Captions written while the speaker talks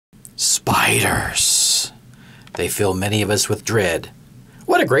Spiders. They fill many of us with dread.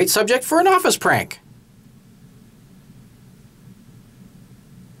 What a great subject for an office prank.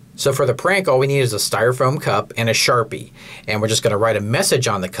 So for the prank, all we need is a styrofoam cup and a Sharpie. And we're just going to write a message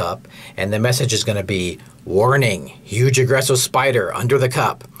on the cup. And the message is going to be, warning, huge aggressive spider under the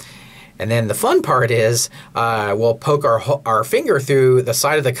cup. And then the fun part is we'll poke our finger through the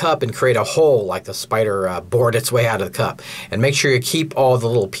side of the cup and create a hole like the spider bored its way out of the cup. And make sure you keep all the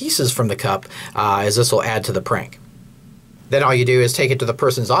little pieces from the cup as this will add to the prank. Then all you do is take it to the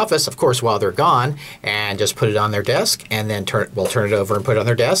person's office, of course, while they're gone, and just put it on their desk, and then we'll turn it over and put it on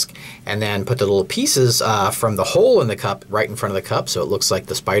their desk, and then put the little pieces from the hole in the cup right in front of the cup so it looks like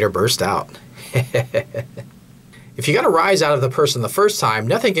the spider burst out. If you got a rise out of the person the first time,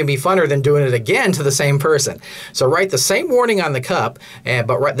 nothing can be funner than doing it again to the same person. So write the same warning on the cup,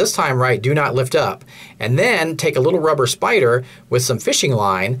 but this time write, do not lift up. And then take a little rubber spider with some fishing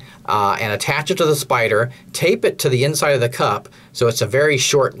line and attach it to the spider, tape it to the inside of the cup so it's a very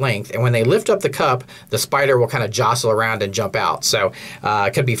short length. And when they lift up the cup, the spider will kind of jostle around and jump out. So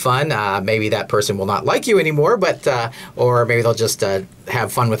it could be fun. Maybe that person will not like you anymore, but or maybe they'll just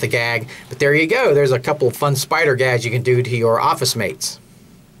have fun with the gag. But there you go. There's a couple of fun spider gags you can do to your office mates.